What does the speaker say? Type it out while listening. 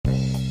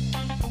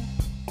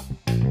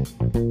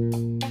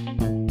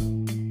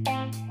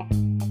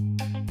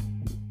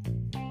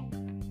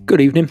Good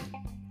evening.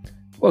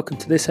 Welcome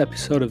to this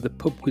episode of the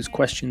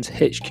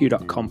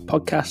PubQuizQuestionsHQ.com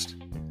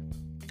podcast.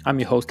 I'm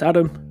your host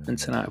Adam, and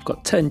tonight I've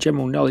got 10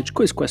 general knowledge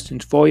quiz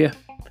questions for you.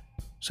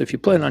 So if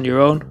you're playing on your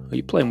own or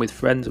you're playing with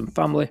friends and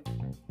family,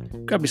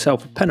 grab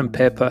yourself a pen and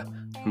paper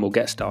and we'll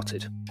get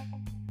started.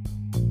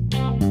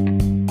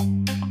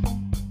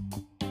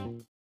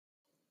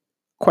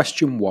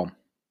 Question 1.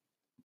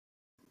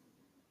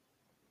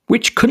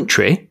 Which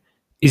country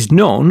is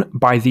known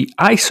by the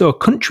ISO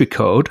country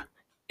code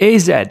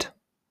AZ?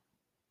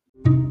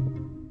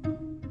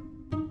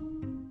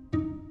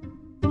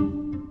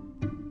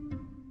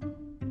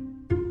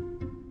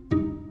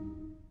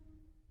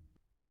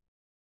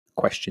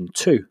 Question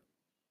 2.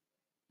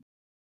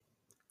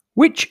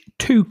 Which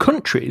two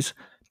countries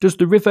does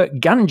the river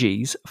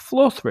Ganges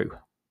flow through?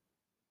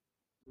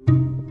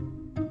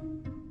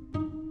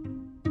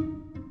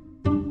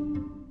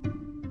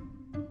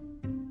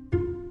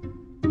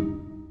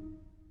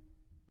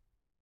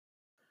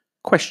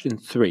 Question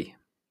 3.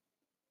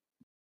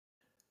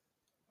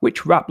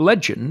 Which rap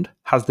legend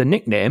has the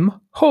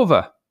nickname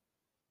Hover?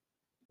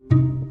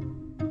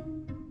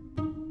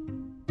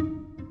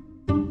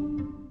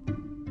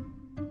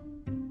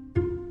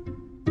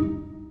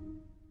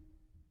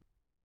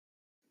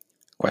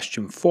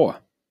 Question 4.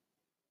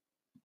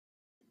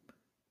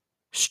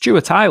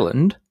 Stewart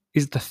Island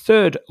is the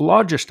third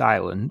largest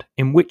island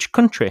in which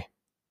country?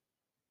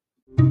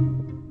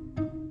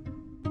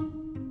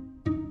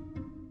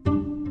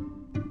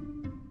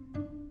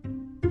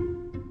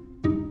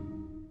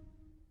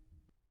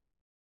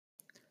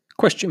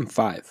 Question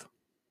 5.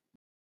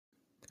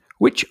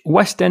 Which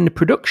West End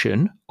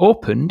production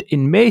opened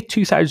in May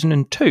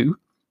 2002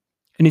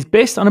 and is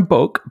based on a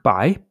book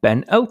by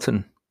Ben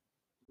Elton?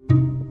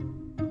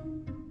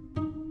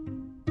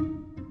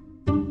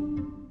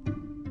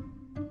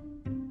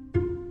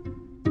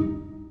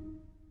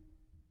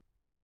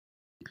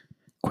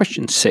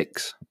 Question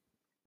 6.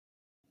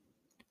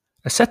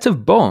 A set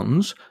of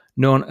bones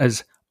known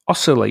as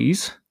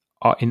ocelles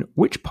are in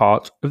which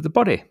part of the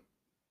body?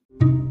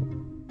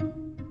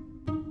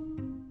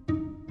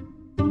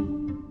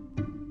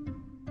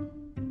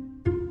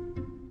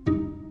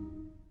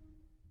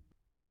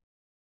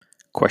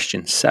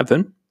 Question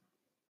 7.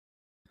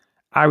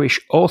 Irish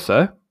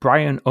author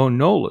Brian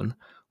O'Nolan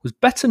was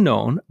better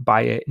known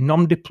by a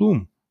nom de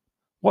plume.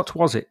 What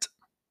was it?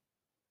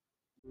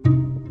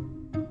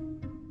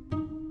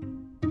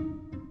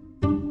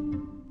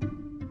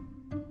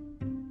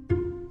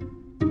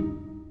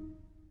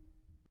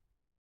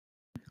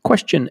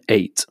 Question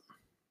 8.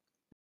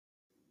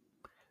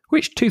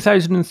 Which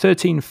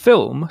 2013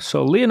 film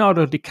saw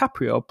Leonardo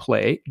DiCaprio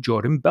play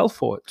Jordan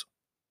Belfort?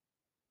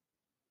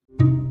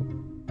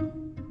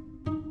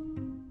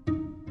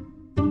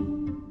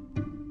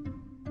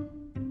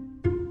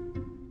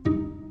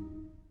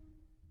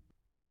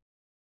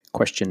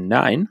 Question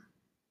 9.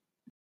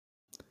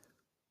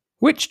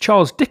 Which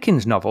Charles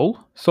Dickens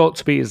novel, thought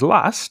to be his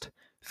last,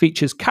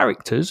 features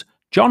characters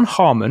John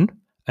Harmon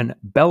and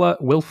Bella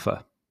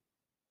Wilfer?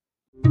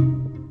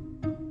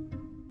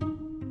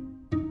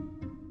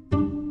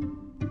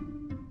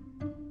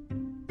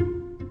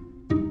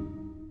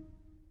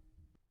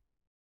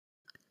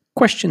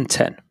 Question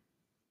 10.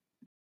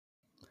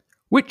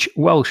 Which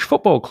Welsh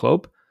football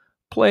club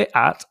play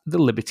at the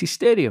Liberty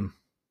Stadium?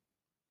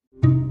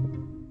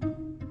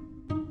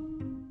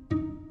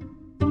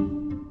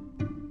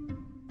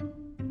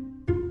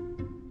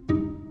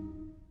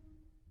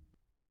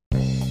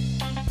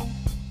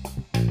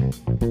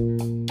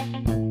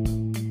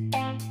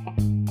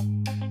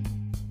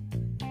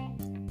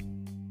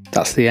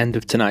 That's the end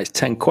of tonight's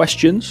 10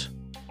 questions.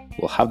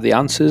 We'll have the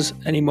answers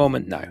any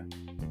moment now.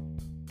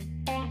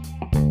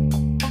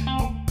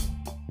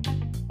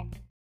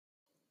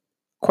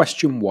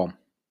 Question 1.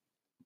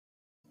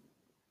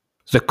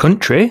 The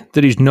country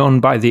that is known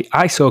by the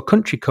ISO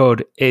country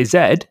code AZ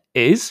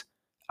is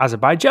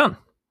Azerbaijan.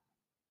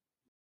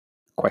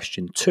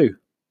 Question 2.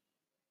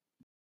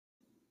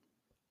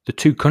 The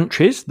two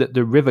countries that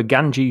the river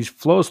Ganges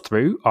flows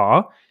through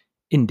are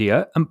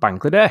India and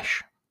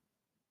Bangladesh.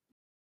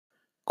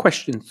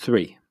 Question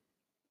 3.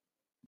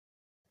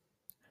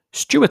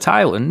 Stewart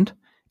Island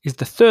is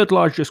the third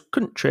largest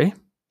country.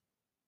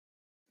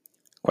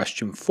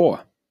 Question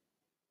 4.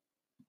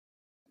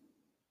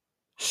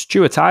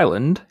 Stewart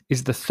Island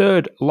is the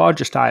third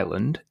largest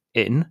island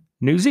in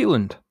New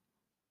Zealand.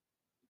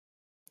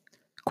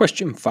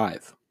 Question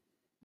 5.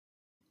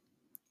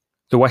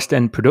 The West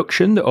End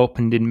production that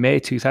opened in May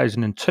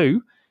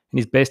 2002 and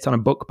is based on a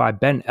book by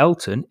Ben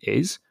Elton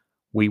is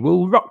We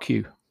Will Rock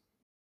You.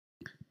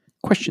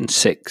 Question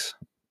 6.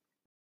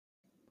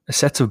 A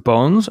set of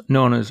bones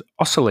known as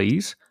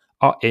ocelles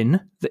are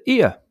in the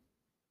ear.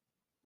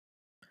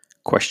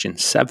 Question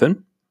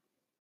 7.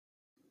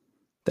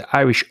 The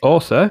Irish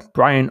author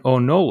Brian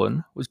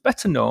O'Nolan was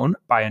better known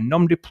by a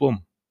nom de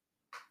plume,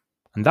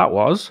 and that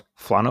was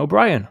Flann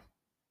O'Brien.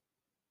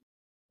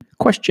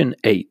 Question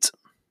 8.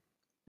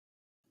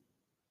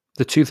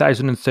 The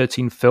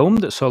 2013 film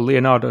that saw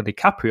Leonardo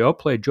DiCaprio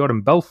play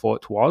Jordan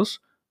Belfort was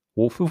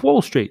Wolf of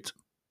Wall Street.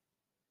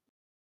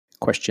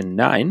 Question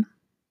 9.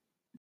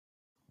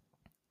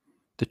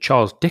 The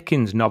Charles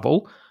Dickens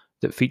novel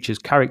that features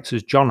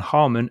characters John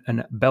Harmon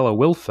and Bella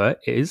Wilfer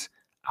is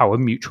Our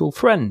Mutual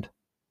Friend.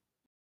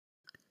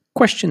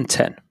 Question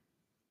 10.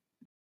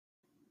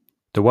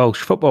 The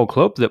Welsh football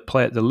club that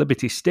play at the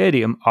Liberty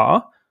Stadium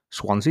are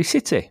Swansea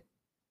City.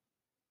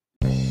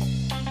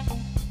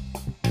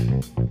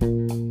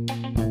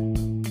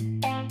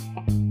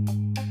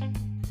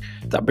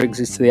 That brings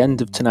us to the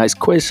end of tonight's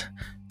quiz.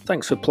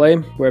 Thanks for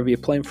playing, wherever you're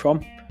playing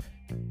from.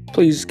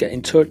 Please get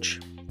in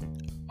touch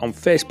on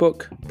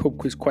Facebook, Pub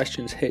Quiz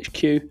Questions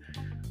HQ,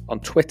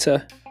 on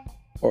Twitter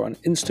or on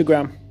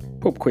Instagram,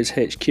 Pub Quiz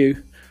HQ.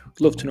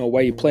 I'd love to know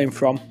where you're playing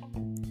from.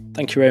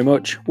 Thank you very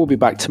much. We'll be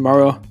back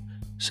tomorrow.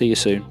 See you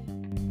soon.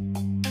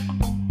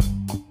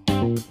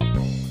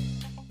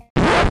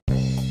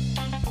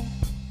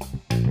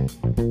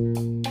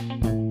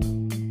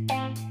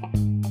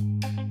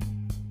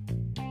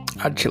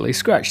 Actually,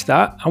 scratch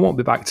that. I won't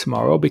be back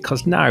tomorrow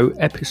because now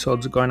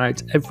episodes are going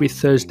out every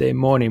Thursday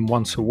morning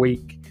once a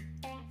week.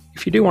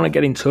 If you do want to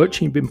get in touch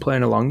and you've been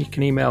playing along, you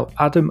can email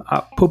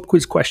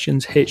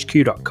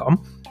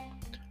adam@pubquizquestionshq.com.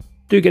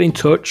 Do get in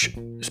touch,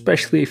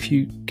 especially if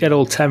you get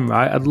all 10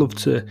 right. I'd love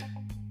to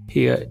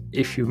hear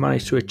if you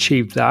managed to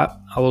achieve that.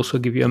 I'll also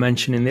give you a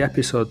mention in the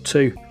episode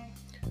too.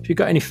 If you've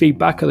got any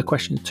feedback, are the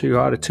questions too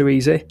hard or too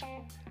easy?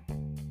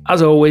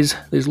 As always,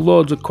 there's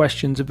loads of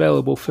questions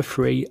available for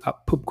free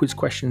at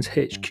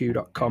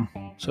pubquizquestionshq.com,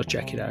 so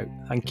check it out.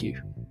 Thank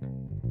you.